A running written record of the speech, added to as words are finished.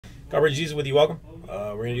Coverage user with you, welcome.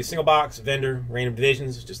 We're gonna do single box, vendor, random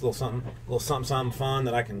divisions, just a little something fun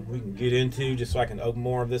that we can get into, just so I can open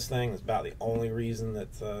more of this thing. That's about the only reason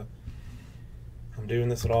that I'm doing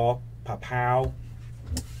this at all. Pow.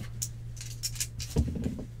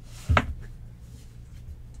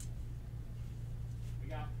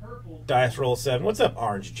 Dice roll 7. What's up,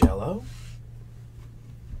 Orange Jello?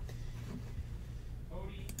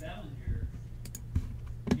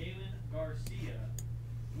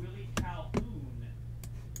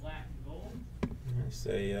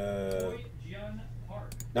 Say,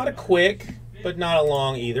 not a quick, but not a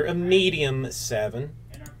long either. A medium 7.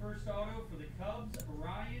 And our first auto for the Cubs,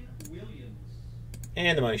 Ryan Williams.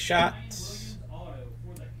 And the money shot. Ryan Williams auto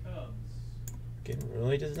for the Cubs. Again,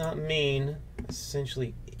 really does not mean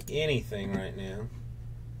essentially anything right now.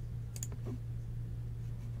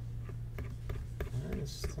 I'm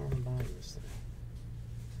just on the bottom of this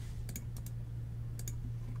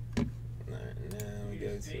thing. Alright, now we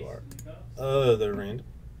go to our other random.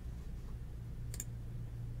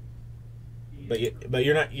 But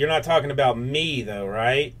you're not talking about me though,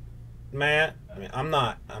 right, Matt? I mean, I'm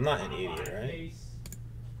not an idiot, right?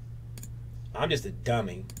 I'm just a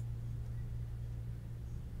dummy.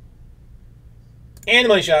 And the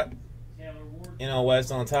money shot. NL West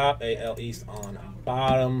on top, AL East on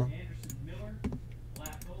bottom.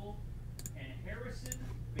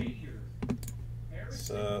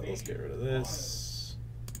 So let's get rid of this.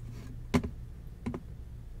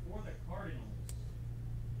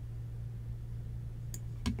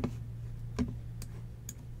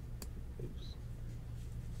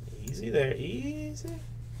 Easy there, easy.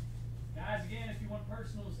 Guys, again, if you want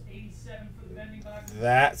personals, 87 for the vending box.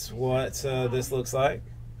 That's what this looks like.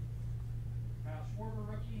 Kyle Schwarber,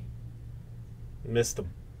 rookie. Missed the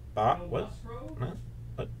bot. What? No.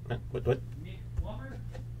 What? Nick Plummer,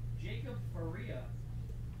 Jacob Faria.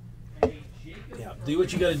 Yeah, do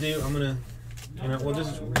what you got to do. I'm gonna.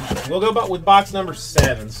 We'll go with box number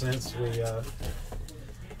 7 since we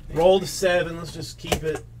rolled 7. Let's just keep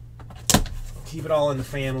it all in the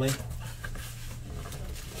family.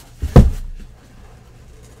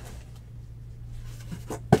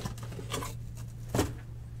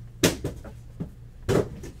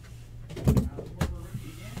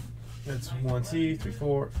 That's 1, 2, 3,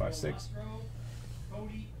 4, 5, 6.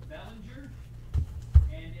 Cody Bellinger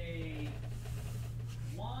and a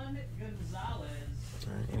Juan Gonzalez.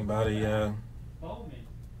 All right, anybody? Bowman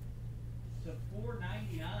to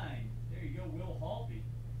 499. There you go, Will Halpy.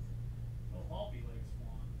 Will Halpy likes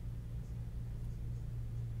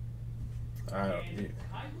Juan. I don't do.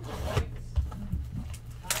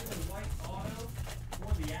 Tyler White auto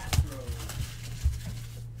for the Astros.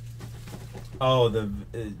 Oh,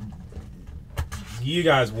 you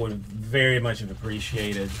guys would very much have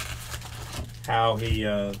appreciated how he.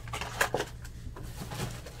 Oh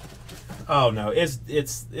no, it's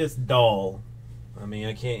dull. I mean,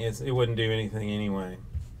 I can't. It wouldn't do anything anyway.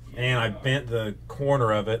 And I bent the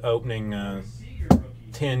corner of it opening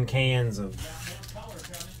 10 cans of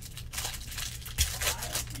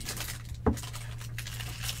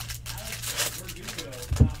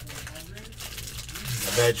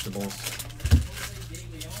vegetables.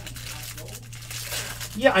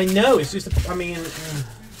 Yeah, I know. It's just, I mean,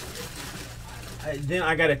 then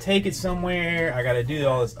I got to take it somewhere. I got to do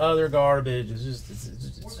all this other garbage. It's just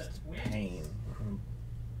pain.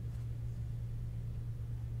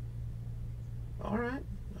 All right.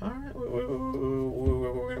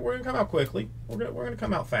 We're gonna come out quickly. We're gonna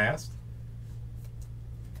come out fast.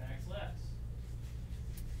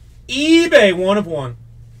 eBay 1 of 1.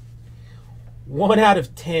 1 out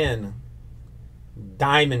of 10.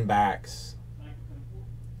 Diamondbacks.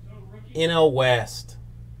 NL West.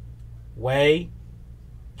 Wei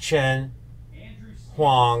Chen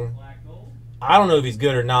Huang. I don't know if he's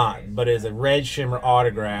good or not, but it's a red shimmer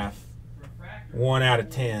autograph. 1 out of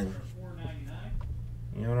 10.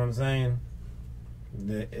 You know what I'm saying?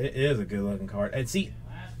 It is a good looking card. And see,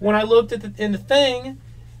 when I looked at in the thing,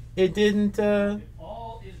 it didn't say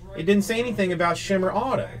anything about shimmer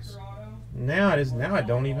autos. Now it is. Now I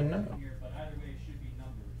don't even know.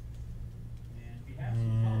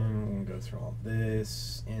 And we'll go through all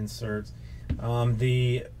this inserts.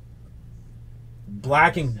 The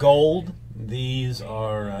black and gold. These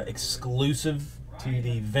are exclusive to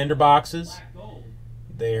the vendor boxes.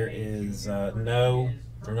 There is no.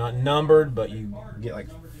 They're not numbered, but you get like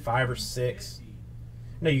 5 or 6.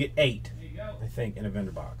 No, you get 8, I think, in a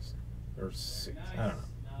vendor box. Or 6. I don't know.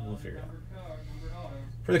 We'll figure it out.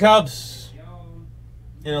 For the Cubs,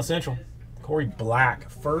 NL Central, Corey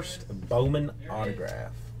Black, first Bowman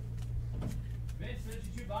autograph. Vince,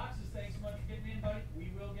 52 boxes. Thanks so much for getting in, buddy.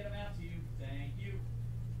 We will get them out.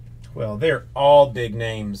 Well, they're all big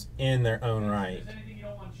names in their own right. If there's anything you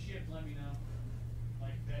don't want shipped, let me know.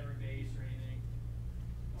 Like veteran base or anything.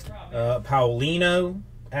 No problem. Paulino,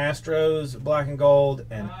 Astros, black and gold,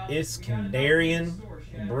 and Iskandarian,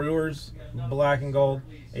 Brewers, black and gold.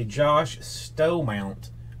 A Josh Stowmount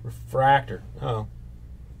refractor. Oh,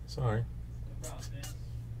 sorry. No problem, Vince.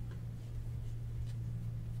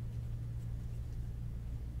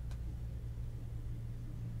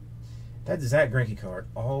 That Zach Greinke card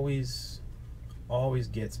always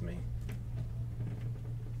gets me.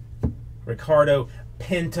 Ricardo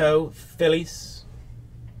Pinto, Phillies.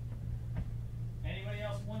 Anybody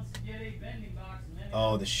else wants to get a vending box?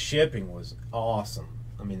 Oh, the shipping was awesome.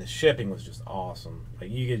 I mean, the shipping was just awesome.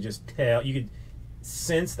 Like, you could just tell, you could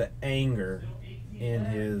sense the anger in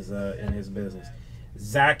his business.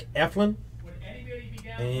 Zach Eflin, Would anybody be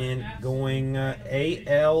down for and an going absolute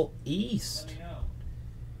AL East. Let me know.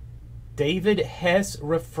 David Hess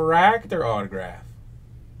refractor autograph.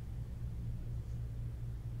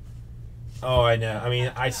 Oh, I know. I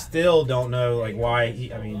mean, I still don't know like why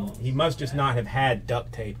he must just not have had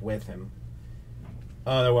duct tape with him.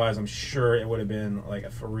 Otherwise, I'm sure it would have been like a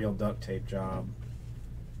for real duct tape job.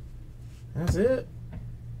 That's it.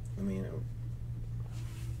 I mean,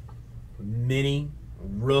 mini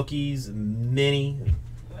rookies, mini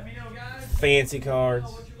Let me know, guys. fancy Let me know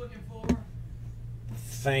cards. what you're looking for.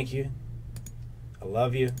 Thank you. I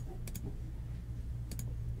love you.